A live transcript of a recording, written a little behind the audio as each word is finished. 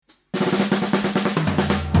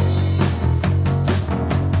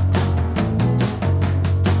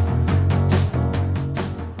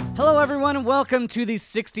and welcome to the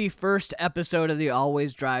 61st episode of the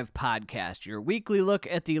AllWaysDrive podcast, your weekly look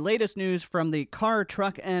at the latest news from the car,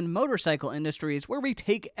 truck, and motorcycle industries, where we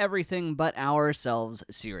take everything but ourselves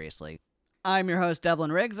seriously. I'm your host,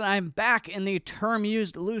 Devlin Riggs, and I'm back in the term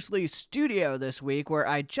used loosely studio this week, where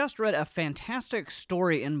I just read a fantastic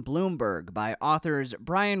story in Bloomberg by authors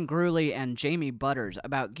Brian Grewley and Jamie Butters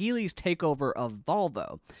about Geely's takeover of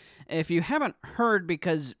Volvo. If you haven't heard,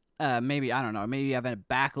 because maybe you have a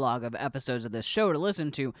backlog of episodes of this show to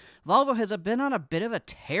listen to, Volvo has been on a bit of a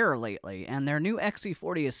tear lately, and their new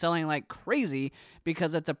XC40 is selling like crazy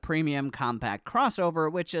because it's a premium compact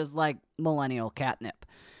crossover, which is like millennial catnip.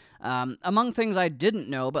 Among things I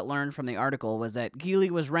didn't know but learned from the article was that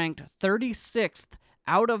Geely was ranked 36th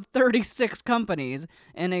out of 36 companies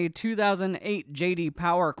in a 2008 J.D.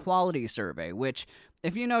 Power quality survey, which,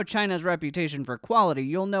 if you know China's reputation for quality,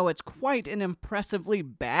 you'll know it's quite an impressively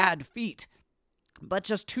bad feat. But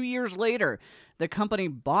just 2 years later, the company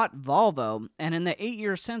bought Volvo, and in the 8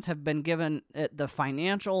 years since have been given the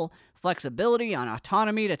financial flexibility and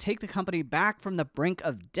autonomy to take the company back from the brink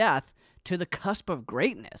of death to the cusp of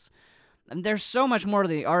greatness. And there's so much more to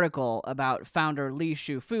the article about founder Li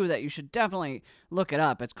Shufu that you should definitely look it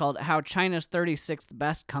up. It's called How China's 36th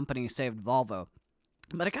Best Company Saved Volvo.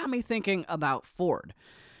 But it got me thinking about Ford.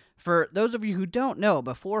 For those of you who don't know,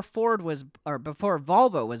 before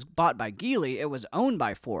Volvo was bought by Geely, it was owned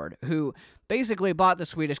by Ford, who basically bought the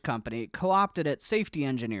Swedish company, co-opted its safety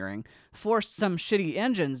engineering, forced some shitty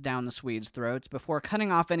engines down the Swedes' throats before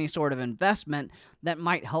cutting off any sort of investment that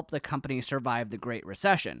might help the company survive the Great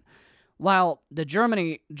Recession. While the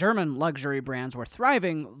German luxury brands were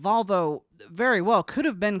thriving, Volvo very well could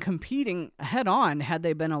have been competing head-on had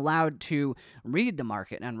they been allowed to read the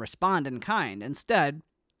market and respond in kind. Instead,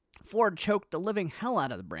 Ford choked the living hell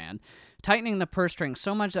out of the brand, tightening the purse strings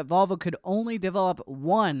so much that Volvo could only develop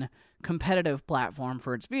one competitive platform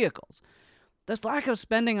for its vehicles. This lack of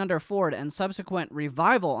spending under Ford and subsequent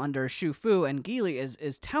revival under Shufu and Geely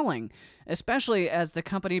is telling, especially as the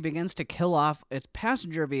company begins to kill off its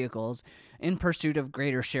passenger vehicles in pursuit of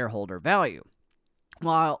greater shareholder value.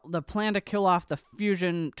 While the plan to kill off the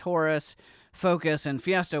Fusion, Taurus, Focus, and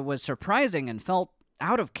Fiesta was surprising and felt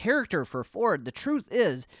out of character for Ford, the truth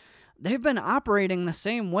is they've been operating the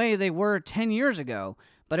same way they were 10 years ago,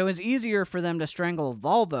 but it was easier for them to strangle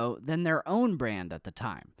Volvo than their own brand at the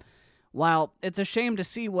time. While it's a shame to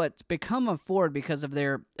see what's become of Ford because of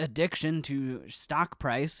their addiction to stock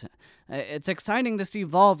price, it's exciting to see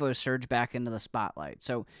Volvo surge back into the spotlight.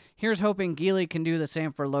 So here's hoping Geely can do the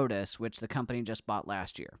same for Lotus, which the company just bought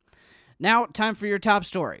last year. Now, time for your top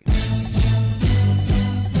story.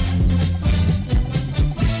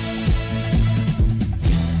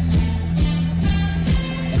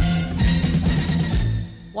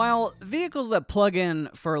 While vehicles that plug in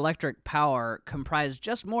for electric power comprise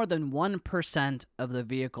just more than 1% of the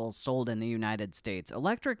vehicles sold in the United States,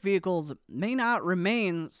 electric vehicles may not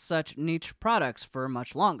remain such niche products for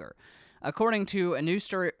much longer. According to a new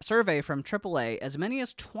survey from AAA, as many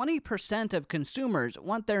as 20% of consumers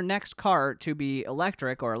want their next car to be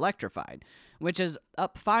electric or electrified, which is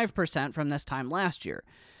up 5% from this time last year.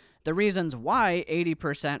 The reasons why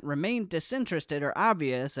 80% remain disinterested are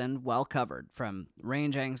obvious and well covered, from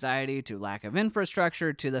range anxiety to lack of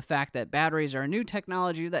infrastructure to the fact that batteries are a new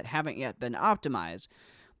technology that haven't yet been optimized.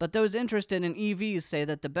 But those interested in EVs say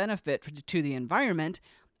that the benefit to the environment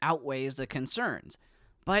outweighs the concerns.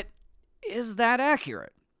 But is that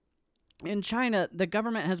accurate? In China, the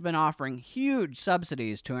government has been offering huge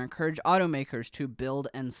subsidies to encourage automakers to build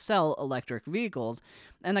and sell electric vehicles,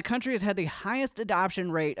 and the country has had the highest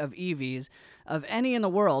adoption rate of EVs of any in the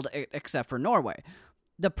world except for Norway.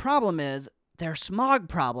 The problem is, their smog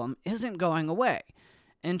problem isn't going away.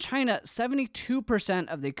 In China, 72%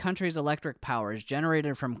 of the country's electric power is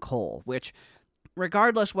generated from coal, which,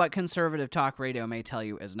 regardless what conservative talk radio may tell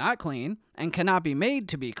you, is not clean and cannot be made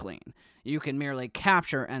to be clean. You can merely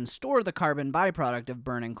capture and store the carbon byproduct of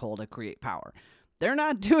burning coal to create power. They're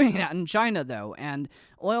not doing that in China, though, and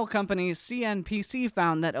oil company CNPC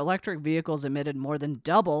found that electric vehicles emitted more than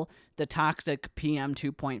double the toxic PM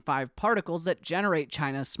 2.5 particles that generate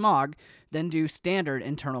China's smog than do standard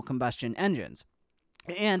internal combustion engines.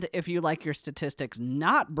 And if you like your statistics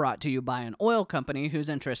not brought to you by an oil company whose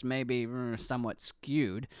interests may be somewhat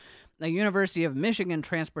skewed, the University of Michigan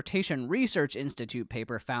Transportation Research Institute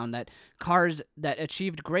paper found that cars that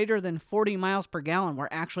achieved greater than 40 miles per gallon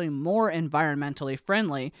were actually more environmentally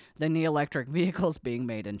friendly than the electric vehicles being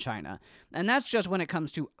made in China. And that's just when it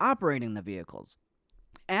comes to operating the vehicles.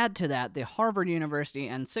 Add to that the Harvard University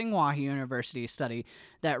and Tsinghua University study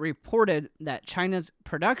that reported that China's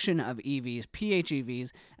production of EVs,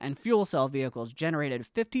 PHEVs, and fuel cell vehicles generated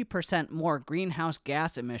 50% more greenhouse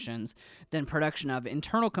gas emissions than production of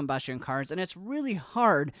internal combustion cars, and it's really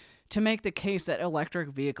hard to make the case that electric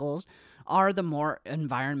vehicles are the more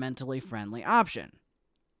environmentally friendly option.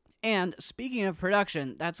 And speaking of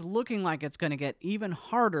production, that's looking like it's going to get even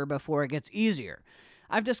harder before it gets easier.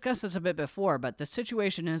 I've discussed this a bit before, but the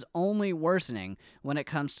situation is only worsening when it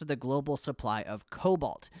comes to the global supply of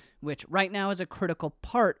cobalt, which right now is a critical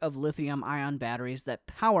part of lithium-ion batteries that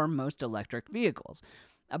power most electric vehicles.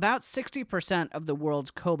 About 60% of the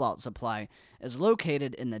world's cobalt supply is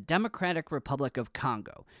located in the Democratic Republic of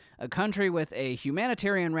Congo, a country with a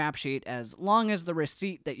humanitarian rap sheet as long as the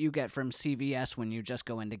receipt that you get from CVS when you just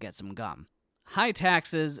go in to get some gum. High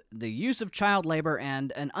taxes, the use of child labor,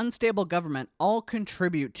 and an unstable government all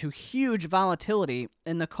contribute to huge volatility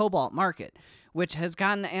in the cobalt market, which has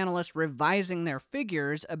gotten analysts revising their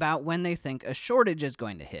figures about when they think a shortage is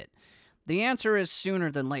going to hit. The answer is sooner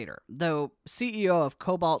than later, though CEO of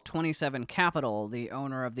Cobalt 27 Capital, the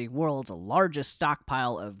owner of the world's largest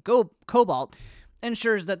stockpile of cobalt,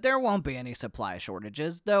 ensures that there won't be any supply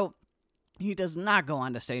shortages, though he does not go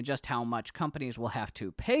on to say just how much companies will have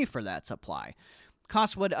to pay for that supply.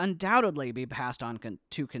 Costs would undoubtedly be passed on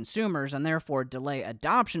to consumers and therefore delay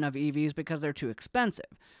adoption of EVs because they're too expensive.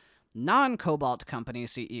 Non-cobalt company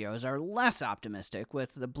CEOs are less optimistic,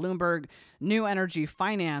 with the Bloomberg New Energy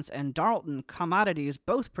Finance and Dalton Commodities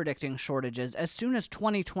both predicting shortages as soon as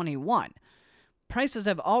 2021. Prices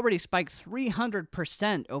have already spiked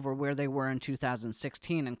 300% over where they were in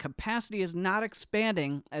 2016, and capacity is not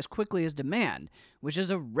expanding as quickly as demand, which is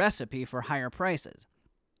a recipe for higher prices.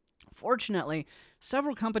 Fortunately,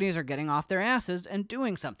 several companies are getting off their asses and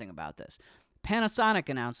doing something about this. Panasonic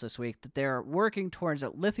announced this week that they're working towards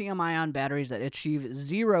lithium-ion batteries that achieve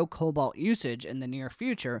zero cobalt usage in the near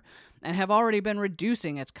future and have already been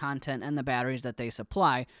reducing its content in the batteries that they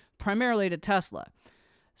supply, primarily to Tesla.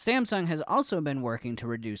 Samsung has also been working to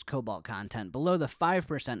reduce cobalt content below the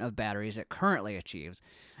 5% of batteries it currently achieves,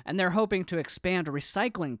 and they're hoping to expand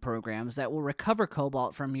recycling programs that will recover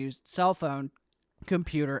cobalt from used cell phone,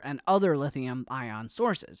 computer, and other lithium-ion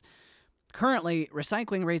sources. Currently,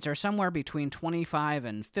 recycling rates are somewhere between 25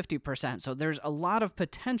 and 50%, so there's a lot of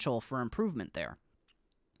potential for improvement there.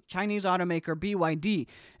 Chinese automaker BYD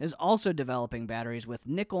is also developing batteries with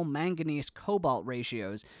nickel-manganese-cobalt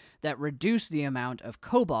ratios that reduce the amount of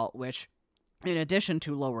cobalt, which, in addition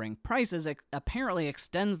to lowering prices, apparently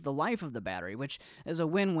extends the life of the battery, which is a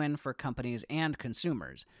win-win for companies and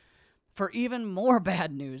consumers. For even more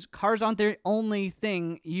bad news, cars aren't the only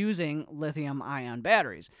thing using lithium-ion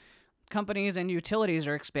batteries. Companies and utilities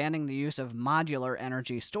are expanding the use of modular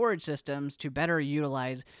energy storage systems to better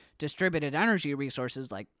utilize distributed energy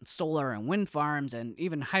resources like solar and wind farms and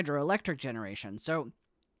even hydroelectric generation. So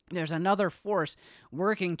there's another force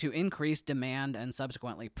working to increase demand and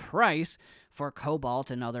subsequently price for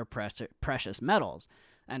cobalt and other precious metals.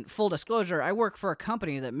 And full disclosure, I work for a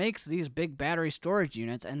company that makes these big battery storage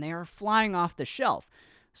units, and they are flying off the shelf.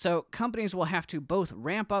 So companies will have to both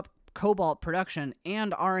ramp up cobalt production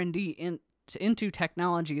and R&D into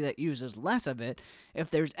technology that uses less of it if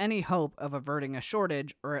there's any hope of averting a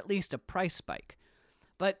shortage or at least a price spike.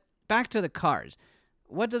 But back to the cars.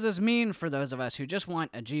 What does this mean for those of us who just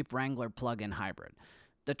want a Jeep Wrangler plug-in hybrid?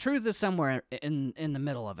 The truth is somewhere in the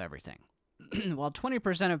middle of everything. While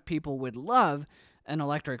 20% of people would love an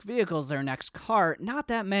electric vehicle as their next car, not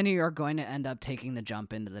that many are going to end up taking the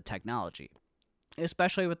jump into the technology,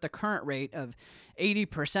 especially with the current rate of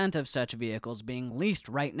 80% of such vehicles being leased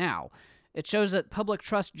right now. It shows that public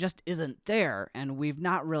trust just isn't there, and we've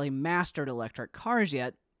not really mastered electric cars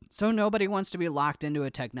yet, so nobody wants to be locked into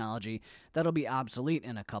a technology that'll be obsolete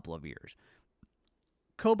in a couple of years.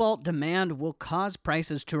 Cobalt demand will cause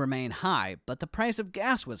prices to remain high, but the price of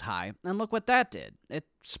gas was high, and look what that did. It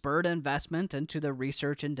spurred investment into the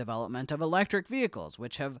research and development of electric vehicles,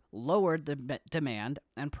 which have lowered the demand,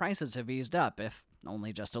 and prices have eased up, if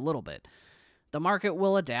only just a little bit. The market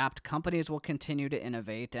will adapt, companies will continue to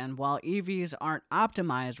innovate, and while EVs aren't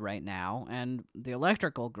optimized right now, and the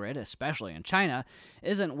electrical grid, especially in China,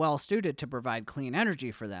 isn't well suited to provide clean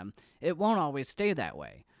energy for them, it won't always stay that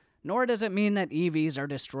way. Nor does it mean that EVs are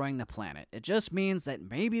destroying the planet. It just means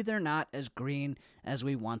that maybe they're not as green as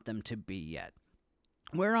we want them to be yet.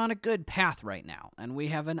 We're on a good path right now, and we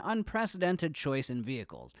have an unprecedented choice in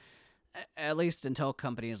vehicles, at least until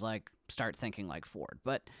companies start thinking like Ford.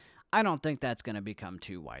 But I don't think that's going to become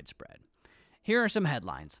too widespread. Here are some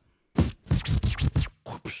headlines.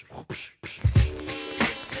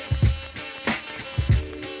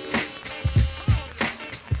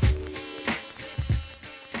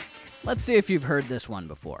 Let's see if you've heard this one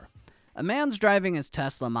before. A man's driving his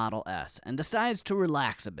Tesla Model S and decides to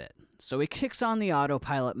relax a bit, so he kicks on the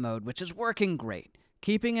autopilot mode, which is working great,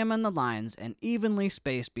 keeping him in the lines and evenly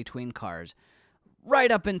spaced between cars,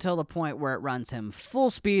 right up until the point where it runs him full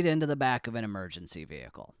speed into the back of an emergency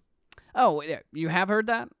vehicle. Oh, you have heard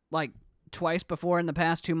that? Like twice before in the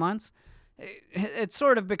past 2 months? It's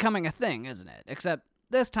sort of becoming a thing, isn't it? Except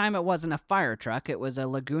this time it wasn't a fire truck, it was a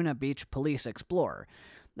Laguna Beach Police Explorer.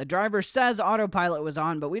 The driver says autopilot was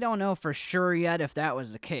on, but we don't know for sure yet if that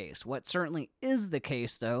was the case. What certainly is the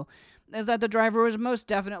case, though, is that the driver was most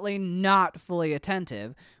definitely not fully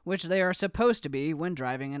attentive, which they are supposed to be when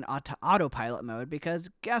driving in autopilot mode, because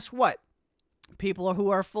guess what? People who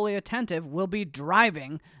are fully attentive will be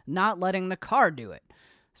driving, not letting the car do it.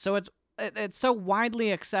 So it's so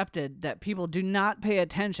widely accepted that people do not pay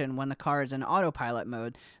attention when the car is in autopilot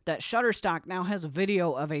mode that Shutterstock now has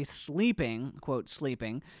video of a sleeping, quote,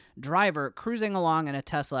 sleeping, driver cruising along in a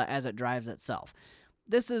Tesla as it drives itself.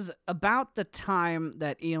 This is about the time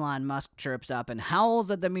that Elon Musk chirps up and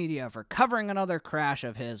howls at the media for covering another crash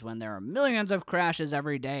of his when there are millions of crashes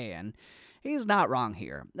every day, and he's not wrong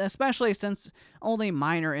here, especially since only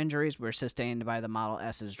minor injuries were sustained by the Model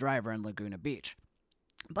S's driver in Laguna Beach.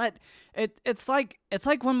 But it's like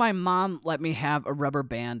when my mom let me have a rubber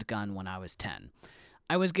band gun when I was 10.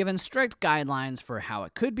 I was given strict guidelines for how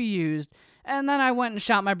it could be used, and then I went and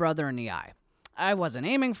shot my brother in the eye. I wasn't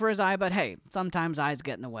aiming for his eye, but hey, sometimes eyes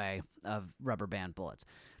get in the way of rubber band bullets.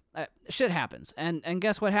 Shit happens, and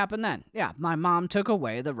guess what happened then? Yeah, my mom took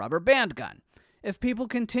away the rubber band gun. If people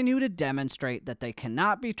continue to demonstrate that they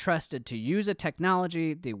cannot be trusted to use a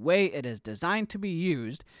technology the way it is designed to be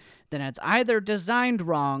used, then it's either designed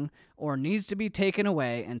wrong or needs to be taken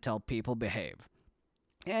away until people behave.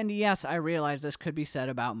 And yes, I realize this could be said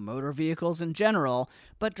about motor vehicles in general,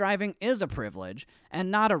 but driving is a privilege and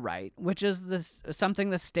not a right, which is something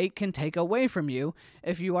the state can take away from you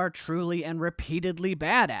if you are truly and repeatedly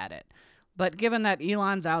bad at it. But given that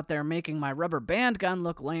Elon's out there making my rubber band gun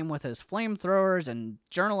look lame with his flamethrowers and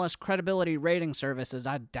journalist credibility rating services,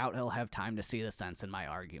 I doubt he'll have time to see the sense in my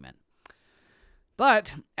argument.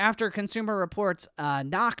 But after Consumer Reports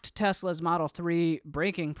knocked Tesla's Model 3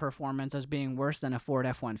 braking performance as being worse than a Ford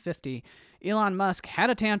F-150, Elon Musk had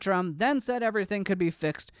a tantrum, then said everything could be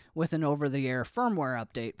fixed with an over-the-air firmware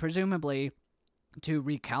update, presumably to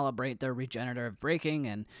recalibrate their regenerative braking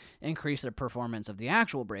and increase the performance of the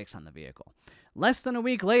actual brakes on the vehicle. Less than a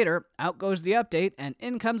week later, out goes the update, and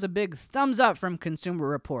in comes a big thumbs up from Consumer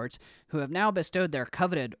Reports, who have now bestowed their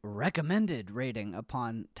coveted recommended rating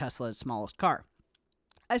upon Tesla's smallest car.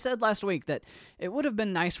 I said last week that it would have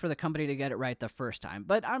been nice for the company to get it right the first time,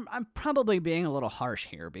 but I'm probably being a little harsh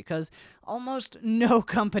here because almost no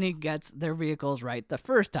company gets their vehicles right the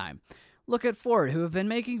first time. Look at Ford, who have been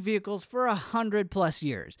making vehicles for 100+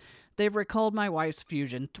 years. They've recalled my wife's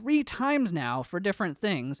Fusion 3 times now for different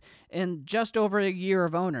things in just over a year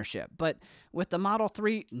of ownership. But with the Model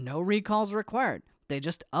 3, no recalls required. They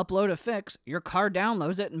just upload a fix, your car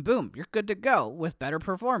downloads it, and boom, you're good to go with better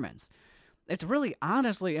performance. It's really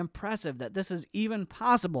honestly impressive that this is even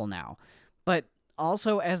possible now. But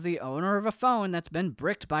also, as the owner of a phone that's been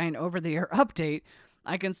bricked by an over-the-air update,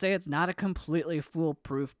 I can say it's not a completely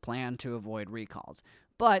foolproof plan to avoid recalls.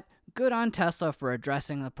 But good on Tesla for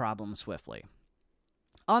addressing the problem swiftly.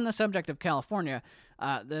 On the subject of California,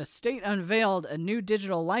 the state unveiled a new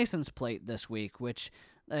digital license plate this week, which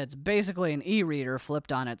it's basically an e-reader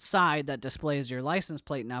flipped on its side that displays your license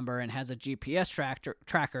plate number and has a GPS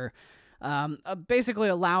tracker, basically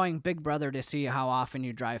allowing Big Brother to see how often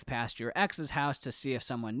you drive past your ex's house to see if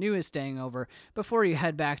someone new is staying over before you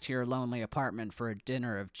head back to your lonely apartment for a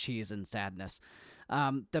dinner of cheese and sadness.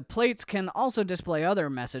 The plates can also display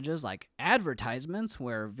other messages like advertisements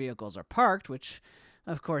where vehicles are parked, which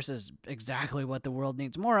of course is exactly what the world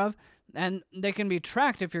needs more of, and they can be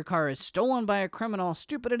tracked if your car is stolen by a criminal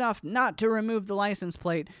stupid enough not to remove the license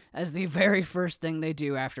plate as the very first thing they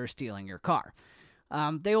do after stealing your car.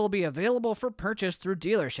 They will be available for purchase through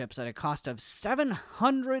dealerships at a cost of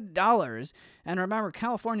 $700. And remember,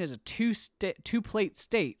 California is a two-plate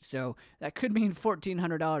state, so that could mean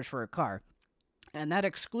 $1,400 for a car. And that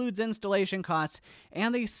excludes installation costs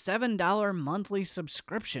and the $7 monthly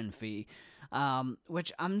subscription fee,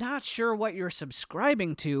 which I'm not sure what you're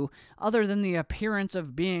subscribing to other than the appearance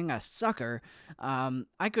of being a sucker.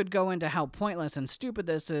 I could go into how pointless and stupid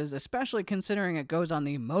this is, especially considering it goes on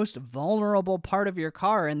the most vulnerable part of your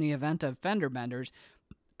car in the event of fender benders,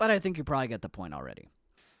 but I think you probably get the point already.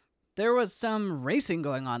 There was some racing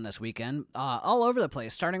going on this weekend, all over the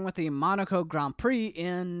place, starting with the Monaco Grand Prix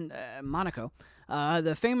in Monaco.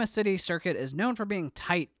 The famous city circuit is known for being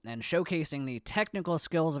tight and showcasing the technical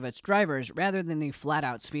skills of its drivers rather than the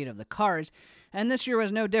flat-out speed of the cars, and this year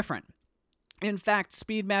was no different. In fact,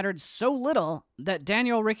 speed mattered so little that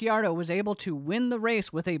Daniel Ricciardo was able to win the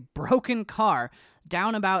race with a broken car,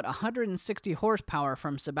 down about 160 horsepower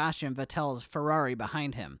from Sebastian Vettel's Ferrari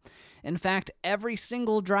behind him. In fact, every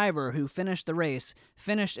single driver who finished the race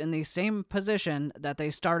finished in the same position that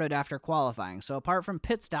they started after qualifying. So apart from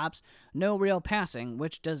pit stops, no real passing,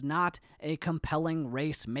 which does not a compelling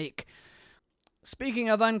race make. Speaking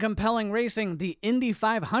of uncompelling racing, the Indy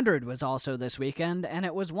 500 was also this weekend, and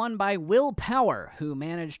it was won by Will Power, who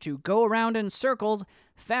managed to go around in circles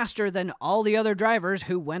faster than all the other drivers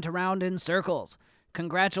who went around in circles.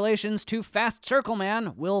 Congratulations to Fast Circle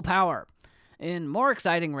Man, Will Power. In more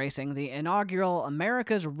exciting racing, the inaugural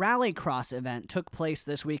America's Rallycross event took place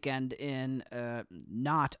this weekend in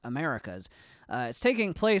not America's. It's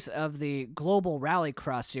taking place of the Global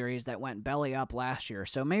Rallycross series that went belly up last year,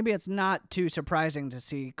 so maybe it's not too surprising to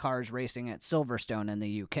see cars racing at Silverstone in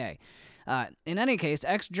the UK. In any case,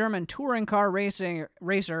 ex-German touring car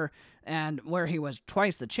racer, and where he was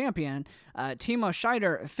twice the champion, Timo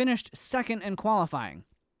Scheider finished second in qualifying.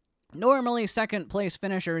 Normally, second-place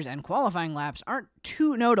finishers and qualifying laps aren't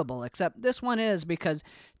too notable, except this one is because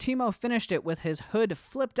Timo finished it with his hood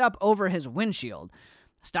flipped up over his windshield.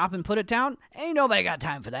 Stop and put it down? Ain't nobody got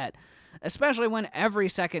time for that. Especially when every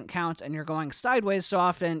second counts and you're going sideways so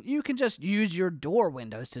often, you can just use your door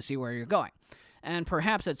windows to see where you're going. And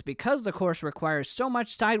perhaps it's because the course requires so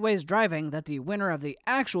much sideways driving that the winner of the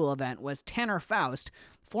actual event was Tanner Faust,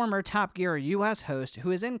 former Top Gear US host who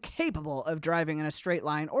is incapable of driving in a straight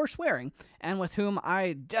line or swearing, and with whom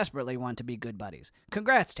I desperately want to be good buddies.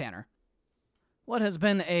 Congrats, Tanner. What has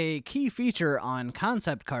been a key feature on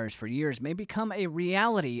concept cars for years may become a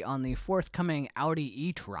reality on the forthcoming Audi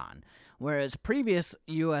e-tron. Whereas previous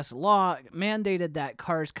U.S. law mandated that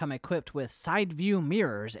cars come equipped with side view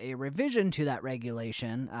mirrors, a revision to that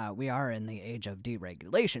regulation, we are in the age of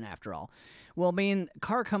deregulation after all, will mean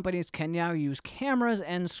car companies can now use cameras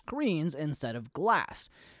and screens instead of glass.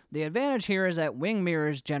 The advantage here is that wing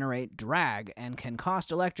mirrors generate drag and can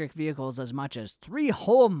cost electric vehicles as much as 3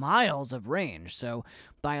 whole miles of range, so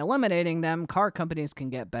by eliminating them, car companies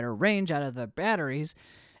can get better range out of the batteries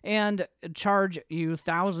and charge you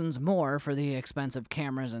thousands more for the expensive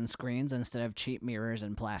cameras and screens instead of cheap mirrors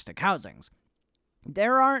and plastic housings.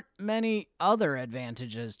 There aren't many other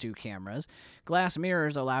advantages to cameras. Glass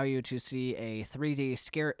mirrors allow you to see a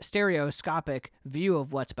 3D stereoscopic view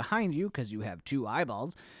of what's behind you because you have 2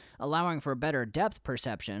 eyeballs, allowing for better depth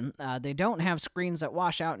perception. They don't have screens that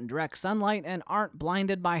wash out in direct sunlight and aren't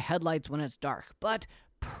blinded by headlights when it's dark. But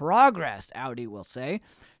progress, Audi will say.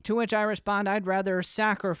 To which I respond, I'd rather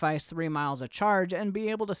sacrifice 3 miles of charge and be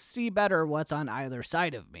able to see better what's on either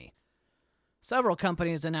side of me. Several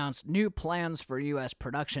companies announced new plans for U.S.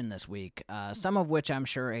 production this week, some of which I'm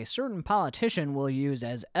sure a certain politician will use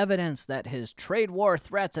as evidence that his trade war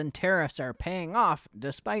threats and tariffs are paying off,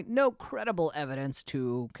 despite no credible evidence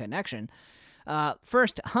to connection.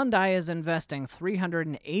 First, Hyundai is investing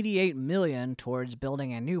 $388 million towards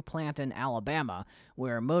building a new plant in Alabama,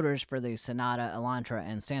 where motors for the Sonata, Elantra,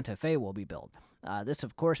 and Santa Fe will be built. This,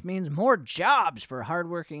 of course, means more jobs for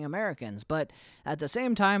hardworking Americans, but at the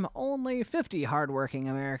same time, only 50 hardworking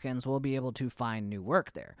Americans will be able to find new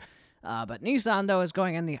work there. But Nissan, though, is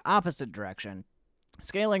going in the opposite direction,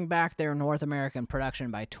 scaling back their North American production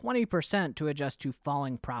by 20% to adjust to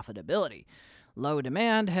falling profitability. Low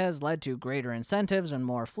demand has led to greater incentives and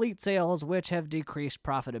more fleet sales, which have decreased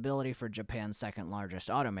profitability for Japan's second-largest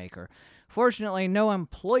automaker. Fortunately, no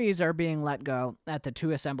employees are being let go at the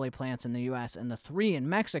 2 assembly plants in the U.S. and the 3 in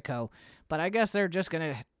Mexico, but I guess they're just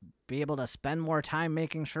going to be able to spend more time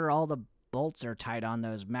making sure all the bolts are tight on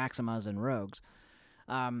those Maximas and Rogues.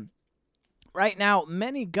 Right now,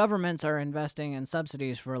 many governments are investing in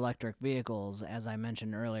subsidies for electric vehicles, as I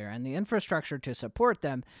mentioned earlier, and the infrastructure to support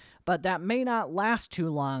them, but that may not last too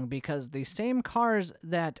long because the same cars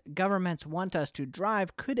that governments want us to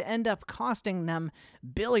drive could end up costing them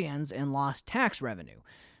billions in lost tax revenue.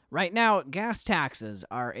 Right now, gas taxes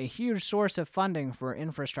are a huge source of funding for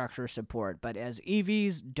infrastructure support, but as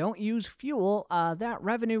EVs don't use fuel, that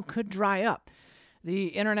revenue could dry up. The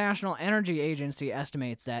International Energy Agency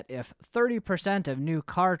estimates that if 30% of new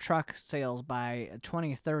truck sales by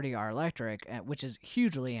 2030 are electric, which is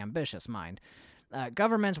hugely ambitious, mind,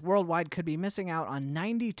 governments worldwide could be missing out on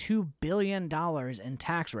 $92 billion in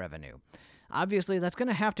tax revenue. Obviously, that's going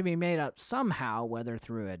to have to be made up somehow, whether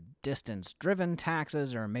through a distance-driven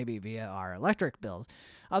taxes or maybe via our electric bills.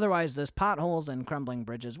 Otherwise, those potholes and crumbling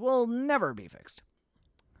bridges will never be fixed.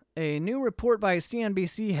 A new report by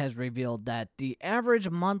CNBC has revealed that the average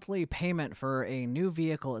monthly payment for a new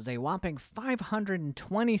vehicle is a whopping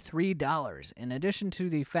 $523, in addition to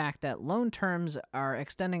the fact that loan terms are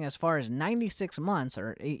extending as far as 96 months,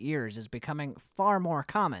 or 8 years, is becoming far more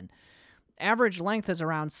common. Average length is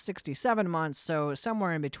around 67 months, so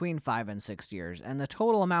somewhere in between 5 and 6 years, and the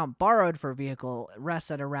total amount borrowed for a vehicle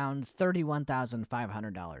rests at around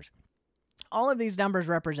 $31,500. All of these numbers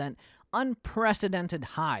represent unprecedented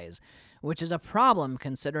highs, which is a problem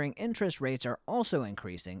considering interest rates are also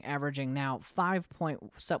increasing, averaging now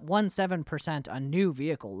 5.17% on new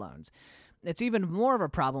vehicle loans. It's even more of a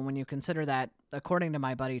problem when you consider that, according to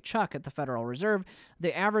my buddy Chuck at the Federal Reserve,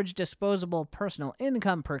 the average disposable personal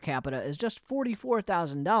income per capita is just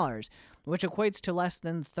 $44,000, which equates to less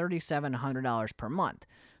than $3,700 per month.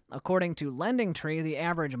 According to LendingTree, the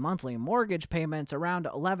average monthly mortgage payment's around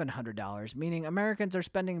 $1,100, meaning Americans are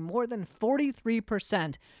spending more than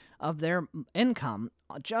 43% of their income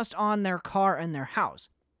just on their car and their house.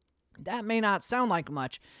 That may not sound like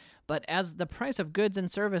much, but as the price of goods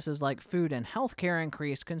and services like food and healthcare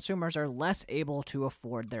increase, consumers are less able to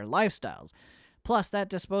afford their lifestyles. Plus, that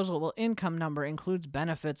disposable income number includes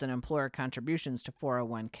benefits and employer contributions to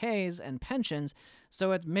 401ks and pensions,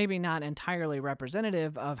 so it's maybe not entirely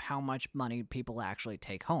representative of how much money people actually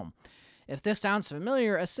take home. If this sounds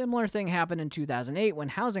familiar, a similar thing happened in 2008 when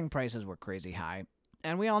housing prices were crazy high.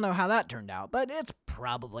 And we all know how that turned out, but it's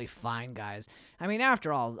probably fine, guys. I mean,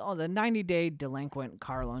 after all the 90-day delinquent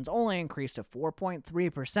car loans only increased to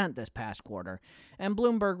 4.3% this past quarter, and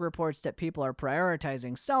Bloomberg reports that people are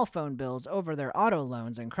prioritizing cell phone bills over their auto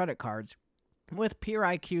loans and credit cards, with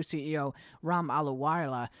PeerIQ CEO Ram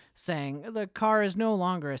Aluwala saying the car is no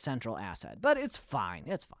longer a central asset. But it's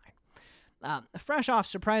fine. Fresh off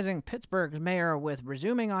surprising Pittsburgh's mayor with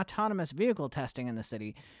resuming autonomous vehicle testing in the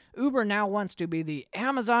city, Uber now wants to be the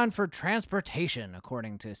Amazon for transportation,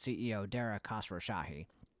 according to CEO Dara Khosrowshahi.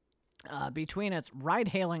 Between its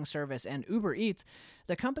ride-hailing service and Uber Eats,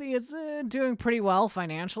 the company is doing pretty well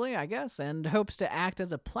financially, I guess, and hopes to act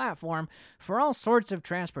as a platform for all sorts of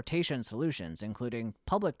transportation solutions, including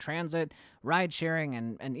public transit, ride-sharing,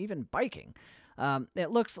 and even biking. It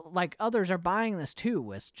looks like others are buying this too,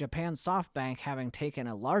 with Japan's SoftBank having taken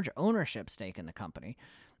a large ownership stake in the company.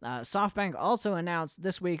 SoftBank also announced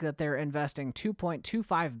this week that they're investing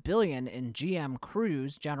 $2.25 billion in GM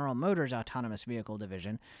Cruise, General Motors' autonomous vehicle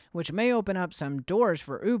division, which may open up some doors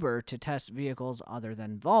for Uber to test vehicles other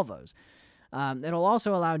than Volvo's. It'll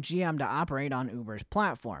also allow GM to operate on Uber's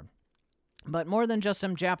platform. But more than just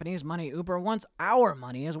some Japanese money, Uber wants our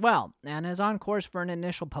money as well, and is on course for an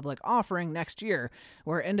initial public offering next year,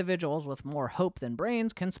 where individuals with more hope than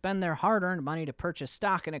brains can spend their hard-earned money to purchase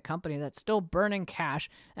stock in a company that's still burning cash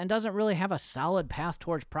and doesn't really have a solid path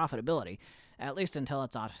towards profitability, at least until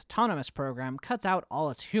its autonomous program cuts out all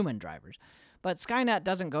its human drivers. But Skynet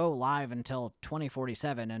doesn't go live until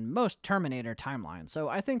 2047 and most Terminator timelines, so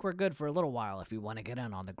I think we're good for a little while if you want to get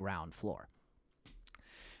in on the ground floor.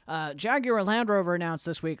 Jaguar Land Rover announced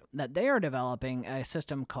this week that they are developing a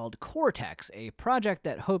system called Cortex, a project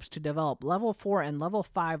that hopes to develop Level 4 and Level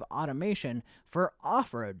 5 automation for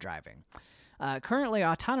off-road driving. Currently,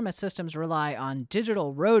 autonomous systems rely on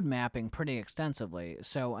digital road mapping pretty extensively,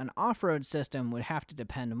 so an off-road system would have to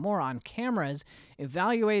depend more on cameras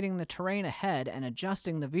evaluating the terrain ahead and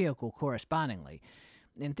adjusting the vehicle correspondingly.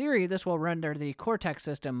 In theory, this will render the Cortex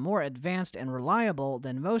system more advanced and reliable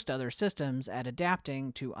than most other systems at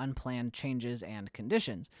adapting to unplanned changes and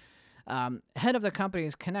conditions. Head of the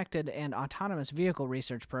company's Connected and Autonomous Vehicle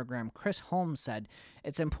Research Program, Chris Holmes, said,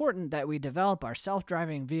 "It's important that we develop our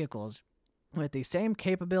self-driving vehicles with the same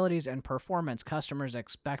capabilities and performance customers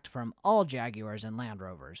expect from all Jaguars and Land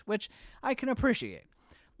Rovers," which I can appreciate.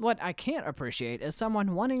 What I can't appreciate is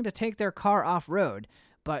someone wanting to take their car off-road,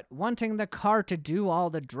 but wanting the car to do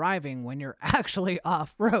all the driving when you're actually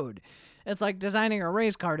off-road. It's like designing a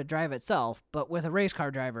race car to drive itself, but with a race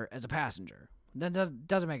car driver as a passenger. That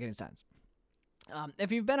doesn't make any sense.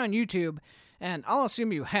 If you've been on YouTube, and I'll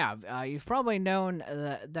assume you have, you've probably known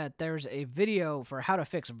that there's a video for how to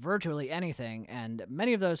fix virtually anything, and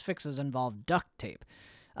many of those fixes involve duct tape.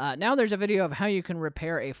 Now there's a video of how you can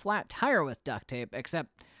repair a flat tire with duct tape,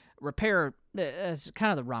 except repair is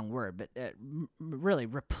kind of the wrong word, but really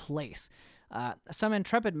replace. Some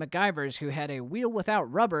intrepid MacGyvers who had a wheel without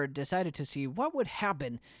rubber decided to see what would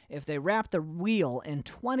happen if they wrapped the wheel in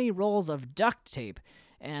 20 rolls of duct tape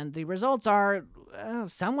And the results are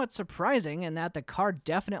somewhat surprising in that the car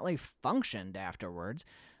definitely functioned afterwards.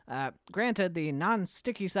 Granted, the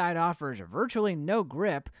non-sticky side offers virtually no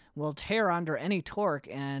grip, will tear under any torque,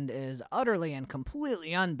 and is utterly and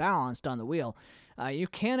completely unbalanced on the wheel. You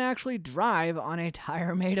can actually drive on a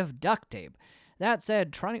tire made of duct tape. That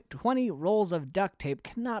said, 20 rolls of duct tape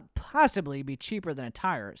cannot possibly be cheaper than a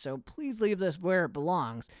tire, so please leave this where it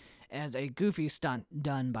belongs as a goofy stunt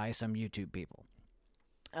done by some YouTube people.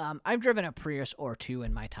 I've driven a Prius or two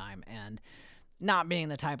in my time, and not being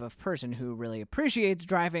the type of person who really appreciates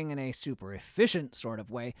driving in a super efficient sort of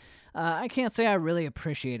way, I can't say I really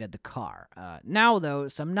appreciated the car. Now, though,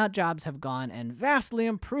 some nut jobs have gone and vastly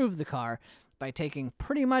improved the car by taking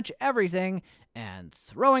pretty much everything and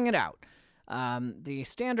throwing it out. The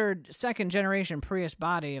standard second-generation Prius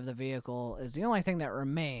body of the vehicle is the only thing that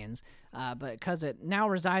remains, but because it now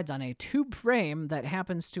resides on a tube frame that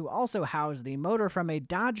happens to also house the motor from a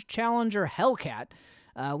Dodge Challenger Hellcat,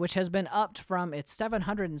 which has been upped from its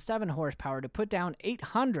 707 horsepower to put down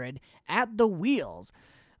 800 at the wheels.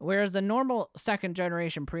 Whereas the normal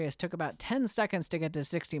second-generation Prius took about 10 seconds to get to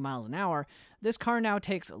 60 miles an hour, this car now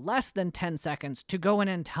takes less than 10 seconds to go an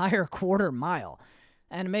entire quarter mile,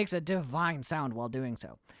 and makes a divine sound while doing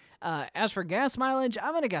so. As for gas mileage,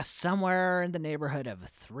 I'm going to guess somewhere in the neighborhood of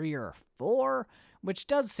 3 or 4, which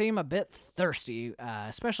does seem a bit thirsty,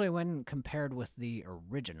 especially when compared with the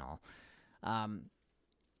original.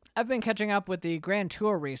 I've been catching up with the Grand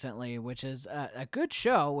Tour recently, which is a good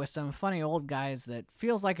show with some funny old guys that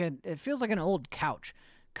feels like an old couch,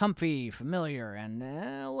 comfy, familiar, and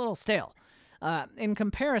a little stale. In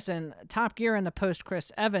comparison, Top Gear in the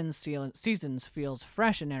post-Chris Evans seasons feels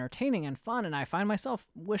fresh and entertaining and fun, and I find myself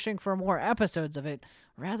wishing for more episodes of it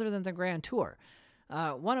rather than the Grand Tour.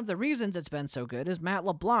 One of the reasons it's been so good is Matt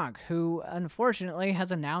LeBlanc, who unfortunately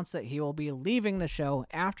has announced that he will be leaving the show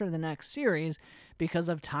after the next series because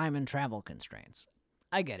of time and travel constraints.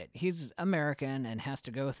 I get it. He's American and has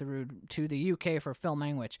to go through to the UK for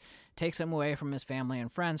filming, which takes him away from his family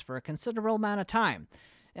and friends for a considerable amount of time.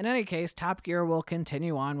 In any case, Top Gear will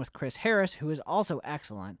continue on with Chris Harris, who is also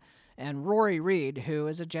excellent, and Rory Reid, who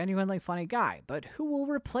is a genuinely funny guy, but who will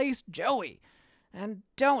replace Joey? And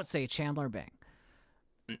don't say Chandler Bing.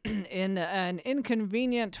 In an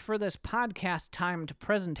inconvenient for this podcast timed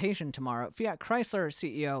presentation tomorrow, Fiat Chrysler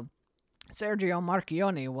CEO Sergio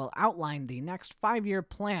Marchionne will outline the next 5-year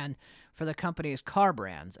plan for the company's car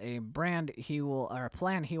brands, a plan he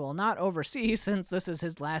will not oversee since this is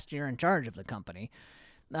his last year in charge of the company.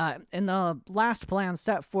 In the last plan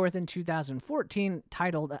set forth in 2014,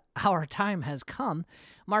 titled Our Time Has Come,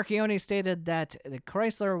 Marchionne stated that the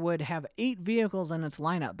Chrysler would have 8 vehicles in its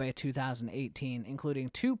lineup by 2018,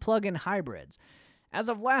 including 2 plug-in hybrids. As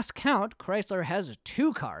of last count, Chrysler has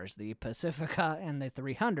 2 cars, the Pacifica and the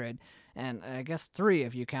 300, and I guess 3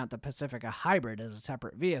 if you count the Pacifica hybrid as a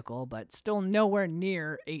separate vehicle, but still nowhere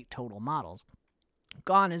near 8 total models.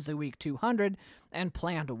 Gone is the weak 200 and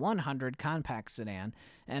planned 100 compact sedan,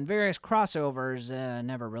 and various crossovers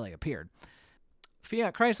never really appeared.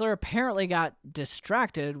 Fiat Chrysler apparently got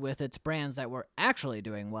distracted with its brands that were actually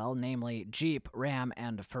doing well, namely Jeep, Ram,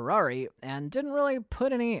 and Ferrari, and didn't really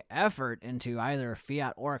put any effort into either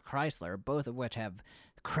Fiat or Chrysler, both of which have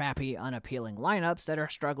crappy, unappealing lineups that are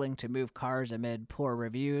struggling to move cars amid poor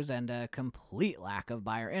reviews and a complete lack of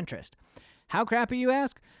buyer interest. How crappy, you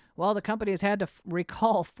ask? Well, the company has had to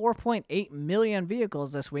recall 4.8 million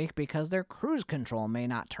vehicles this week because their cruise control may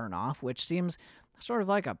not turn off, which seems sort of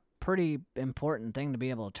like a pretty important thing to be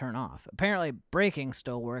able to turn off. Apparently, braking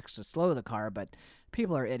still works to slow the car, but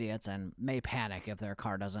people are idiots and may panic if their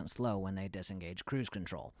car doesn't slow when they disengage cruise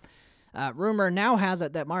control. Rumor now has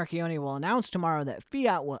it that Marchionne will announce tomorrow that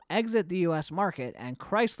Fiat will exit the U.S. market and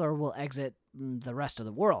Chrysler will exit the rest of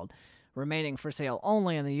the world, remaining for sale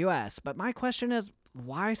only in the U.S. But my question is,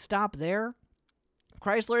 why stop there?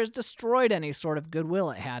 Chrysler has destroyed any sort of goodwill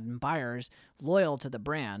it had in buyers loyal to the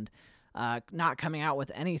brand, not coming out with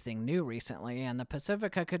anything new recently, and the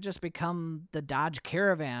Pacifica could just become the Dodge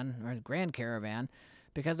Caravan or Grand Caravan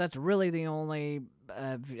because that's really the only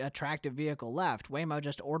attractive vehicle left. Waymo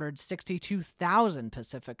just ordered 62,000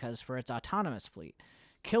 Pacificas for its autonomous fleet.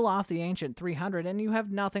 Kill off the ancient 300 and you have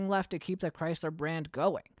nothing left to keep the Chrysler brand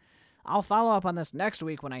going. I'll follow up on this next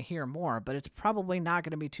week when I hear more, but it's probably not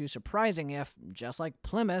going to be too surprising if, just like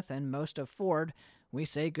Plymouth and most of Ford, we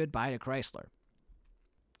say goodbye to Chrysler.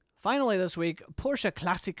 Finally this week, Porsche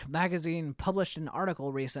Classic magazine published an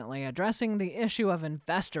article recently addressing the issue of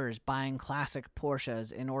investors buying classic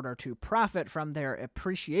Porsches in order to profit from their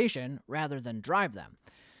appreciation rather than drive them.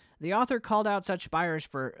 The author called out such buyers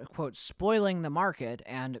for, quote, spoiling the market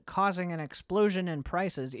and causing an explosion in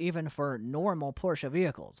prices even for normal Porsche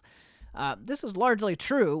vehicles. This is largely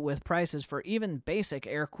true, with prices for even basic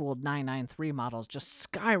air-cooled 993 models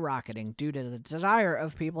just skyrocketing due to the desire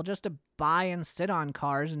of people just to buy and sit on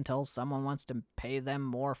cars until someone wants to pay them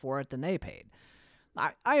more for it than they paid.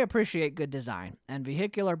 I appreciate good design and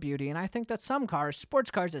vehicular beauty, and I think that some cars,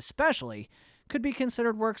 sports cars especially, could be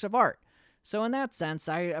considered works of art. So in that sense,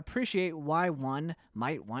 I appreciate why one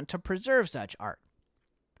might want to preserve such art.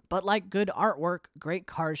 But like good artwork, great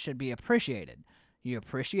cars should be appreciated. You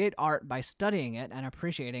appreciate art by studying it and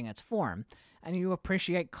appreciating its form, and you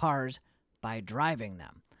appreciate cars by driving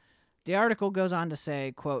them. The article goes on to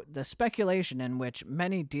say, quote, the speculation in which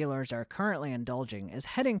many dealers are currently indulging is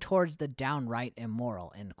heading towards the downright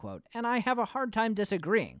immoral, end quote, and I have a hard time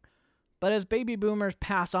disagreeing. But as baby boomers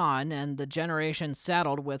pass on and the generation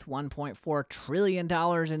saddled with $1.4 trillion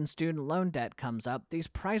in student loan debt comes up, these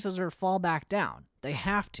prices will fall back down. They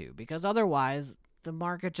have to, because otherwise the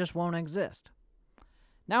market just won't exist.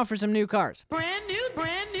 Now for some new cars. Brand new.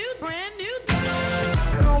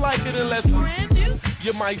 I don't like it unless it's brand new.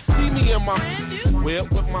 You might see me in my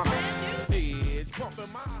whip with my head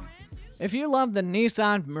bumping my. If you love the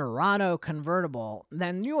Nissan Murano convertible,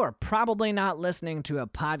 then you are probably not listening to a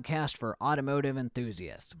podcast for automotive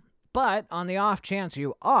enthusiasts. But on the off chance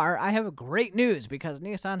you are, I have great news because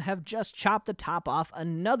Nissan have just chopped the top off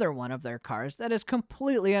another one of their cars that is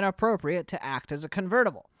completely inappropriate to act as a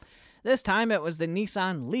convertible. This time it was the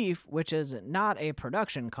Nissan Leaf, which is not a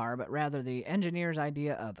production car, but rather the engineer's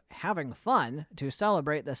idea of having fun to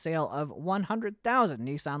celebrate the sale of 100,000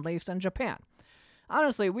 Nissan Leafs in Japan.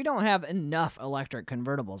 Honestly, we don't have enough electric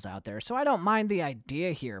convertibles out there, so I don't mind the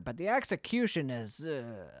idea here, but the execution is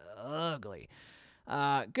ugly.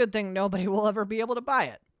 Good thing nobody will ever be able to buy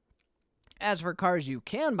it. As for cars you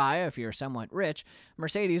can buy if you're somewhat rich,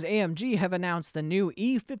 Mercedes-AMG have announced the new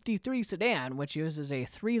E53 sedan, which uses a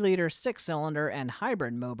 3-liter 6-cylinder and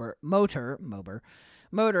hybrid motor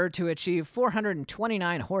to achieve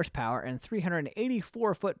 429 horsepower and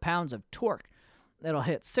 384 foot-pounds of torque. It'll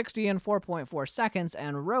hit 60 in 4.4 seconds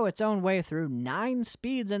and row its own way through 9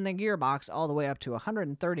 speeds in the gearbox all the way up to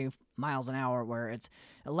 130 miles an hour, where it's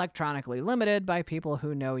electronically limited by people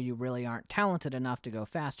who know you really aren't talented enough to go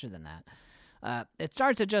faster than that. It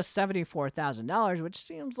starts at just $74,000, which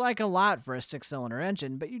seems like a lot for a 6-cylinder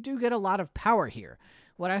engine, but you do get a lot of power here.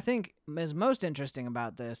 What I think is most interesting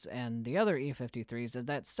about this and the other E53s is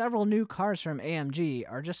that several new cars from AMG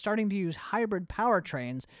are just starting to use hybrid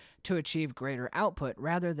powertrains to achieve greater output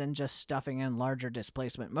rather than just stuffing in larger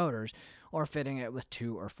displacement motors or fitting it with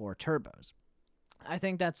 2 or 4 turbos. I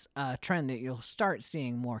think that's a trend that you'll start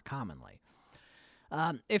seeing more commonly.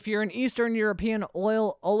 If you're an Eastern European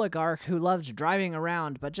oil oligarch who loves driving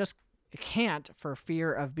around but just can't for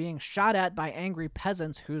fear of being shot at by angry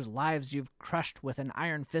peasants whose lives you've crushed with an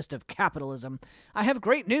iron fist of capitalism, I have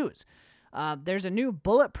great news. There's a new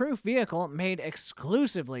bulletproof vehicle made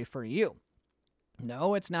exclusively for you.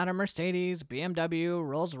 No, it's not a Mercedes, BMW,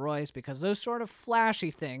 Rolls-Royce, because those sort of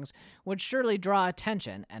flashy things would surely draw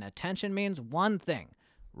attention, and attention means one thing: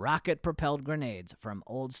 rocket-propelled grenades from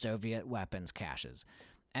old Soviet weapons caches.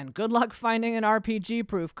 And good luck finding an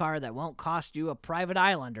RPG-proof car that won't cost you a private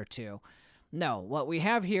island or two. No, what we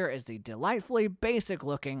have here is the delightfully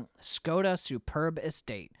basic-looking Skoda Superb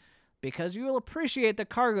Estate, because you will appreciate the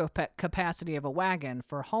cargo capacity of a wagon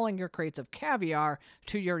for hauling your crates of caviar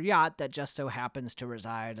to your yacht that just so happens to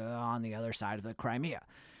reside on the other side of the Crimea.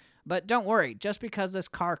 But don't worry, just because this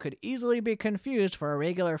car could easily be confused for a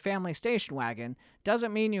regular family station wagon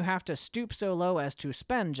doesn't mean you have to stoop so low as to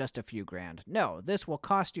spend just a few grand. No, this will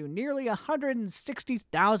cost you nearly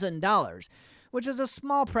 $160,000, which is a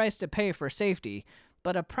small price to pay for safety,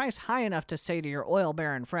 but a price high enough to say to your oil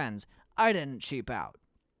baron friends, I didn't cheap out.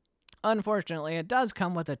 Unfortunately, it does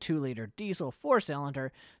come with a 2-liter diesel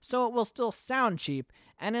 4-cylinder, so it will still sound cheap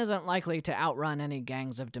and isn't likely to outrun any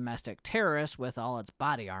gangs of domestic terrorists with all its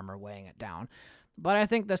body armor weighing it down. But I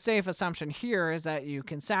think the safe assumption here is that you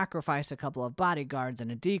can sacrifice a couple of bodyguards in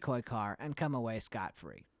a decoy car and come away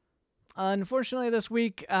scot-free. Unfortunately, this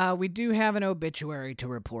week, we do have an obituary to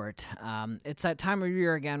report. It's that time of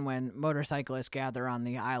year again when motorcyclists gather on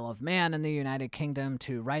the Isle of Man in the United Kingdom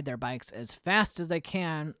to ride their bikes as fast as they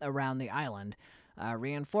can around the island.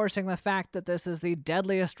 Reinforcing the fact that this is the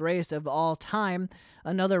deadliest race of all time,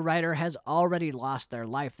 another rider has already lost their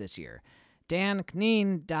life this year. Dan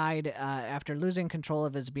Kneen died after losing control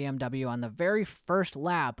of his BMW on the very first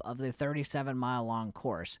lap of the 37-mile-long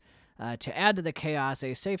course. To add to the chaos,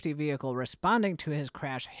 a safety vehicle responding to his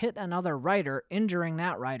crash hit another rider, injuring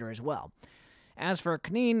that rider as well. As for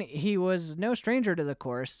Kneen, he was no stranger to the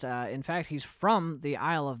course. In fact, he's from the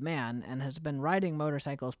Isle of Man and has been riding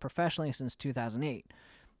motorcycles professionally since 2008.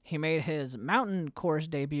 He made his mountain course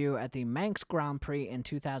debut at the Manx Grand Prix in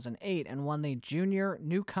 2008 and won the Junior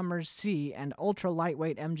Newcomers C and Ultra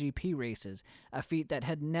Lightweight MGP races, a feat that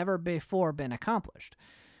had never before been accomplished.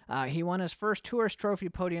 He won his first Tourist Trophy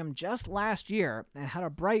podium just last year and had a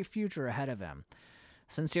bright future ahead of him.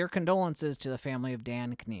 Sincere condolences to the family of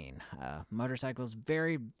Dan Kneen. Motorcycle is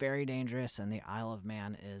very, very dangerous, and the Isle of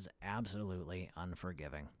Man is absolutely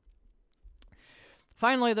unforgiving.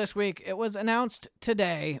 Finally this week, it was announced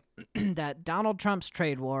today that Donald Trump's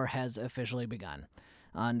trade war has officially begun.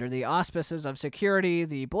 Under the auspices of security,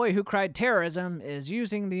 the boy who cried terrorism is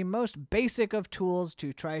using the most basic of tools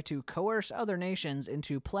to try to coerce other nations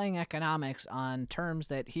into playing economics on terms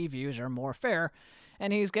that he views are more fair,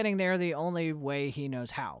 and he's getting there the only way he knows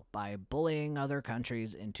how, by bullying other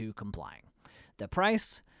countries into complying. The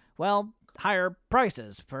price? Well, higher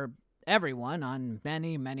prices for everyone on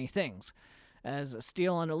many, many things. As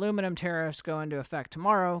steel and aluminum tariffs go into effect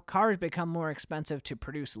tomorrow, cars become more expensive to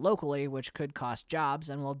produce locally, which could cost jobs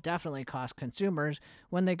and will definitely cost consumers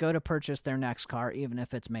when they go to purchase their next car, even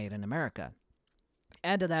if it's made in America.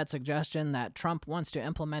 Add to that suggestion that Trump wants to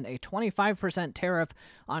implement a 25% tariff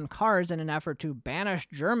on cars in an effort to banish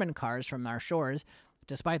German cars from our shores,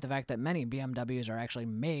 despite the fact that many BMWs are actually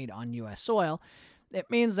made on U.S. soil. It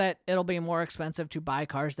means that it'll be more expensive to buy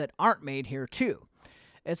cars that aren't made here, too.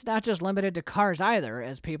 It's not just limited to cars either,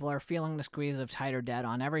 as people are feeling the squeeze of tighter debt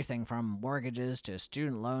on everything from mortgages to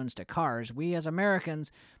student loans to cars. We as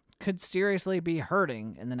Americans could seriously be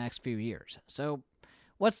hurting in the next few years. So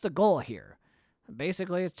what's the goal here?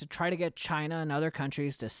 Basically, it's to try to get China and other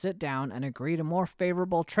countries to sit down and agree to more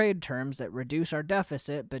favorable trade terms that reduce our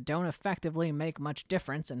deficit but don't effectively make much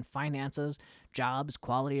difference in finances, jobs,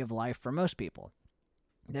 quality of life for most people.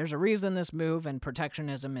 There's a reason this move and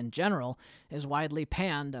protectionism in general is widely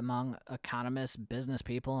panned among economists, business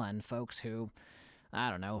people, and folks who,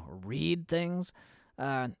 read things.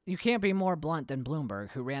 You can't be more blunt than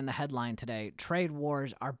Bloomberg, who ran the headline today, "Trade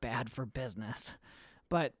wars are bad for business."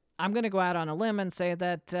 But I'm going to go out on a limb and say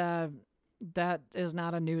that that is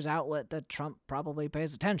not a news outlet that Trump probably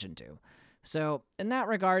pays attention to. So in that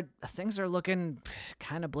regard, things are looking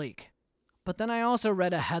kind of bleak. But then I also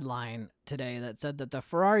read a headline today that said that the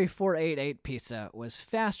Ferrari 488 Pizza was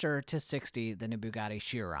faster to 60 than a Bugatti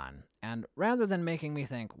Chiron. And rather than making me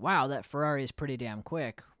think, wow, that Ferrari is pretty damn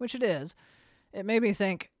quick, which it is, it made me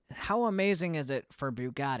think, how amazing is it for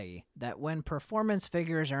Bugatti that when performance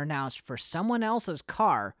figures are announced for someone else's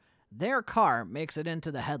car, their car makes it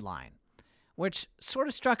into the headline, which sort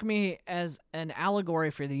of struck me as an allegory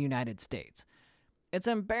for the United States. It's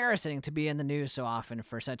embarrassing to be in the news so often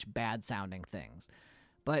for such bad-sounding things.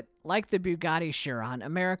 But like the Bugatti Chiron,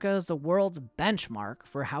 America is the world's benchmark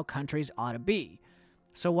for how countries ought to be.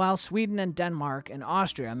 So while Sweden and Denmark and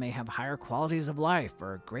Austria may have higher qualities of life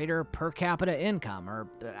or greater per capita income or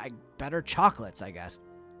better chocolates, I guess,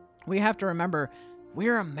 we have to remember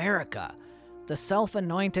we're America, the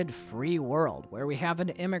self-anointed free world where we have an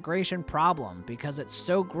immigration problem because it's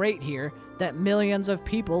so great here that millions of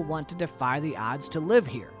people want to defy the odds to live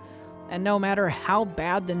here. And no matter how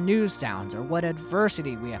bad the news sounds or what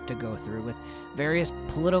adversity we have to go through with various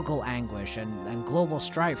political anguish and global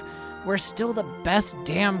strife, we're still the best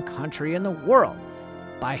damn country in the world.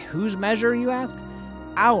 By whose measure, you ask?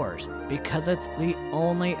 Ours, because it's the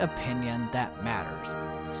only opinion that matters.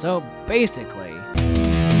 So basically,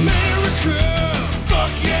 America,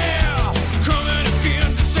 fuck yeah, coming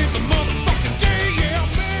again to save the motherfucking day, yeah,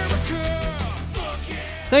 America, fuck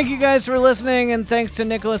yeah. Thank you guys for listening, and thanks to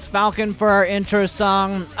Nicholas Falcon for our intro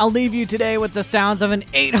song. I'll leave you today with the sounds of an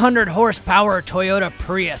 800 horsepower Toyota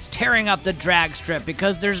Prius tearing up the drag strip,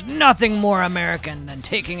 because there's nothing more American than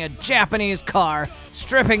taking a Japanese car,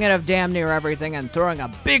 stripping it of damn near everything, and throwing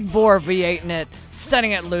a big bore V8 in it,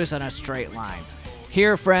 setting it loose on a straight line.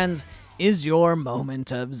 Here, friends, is your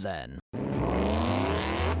moment of zen.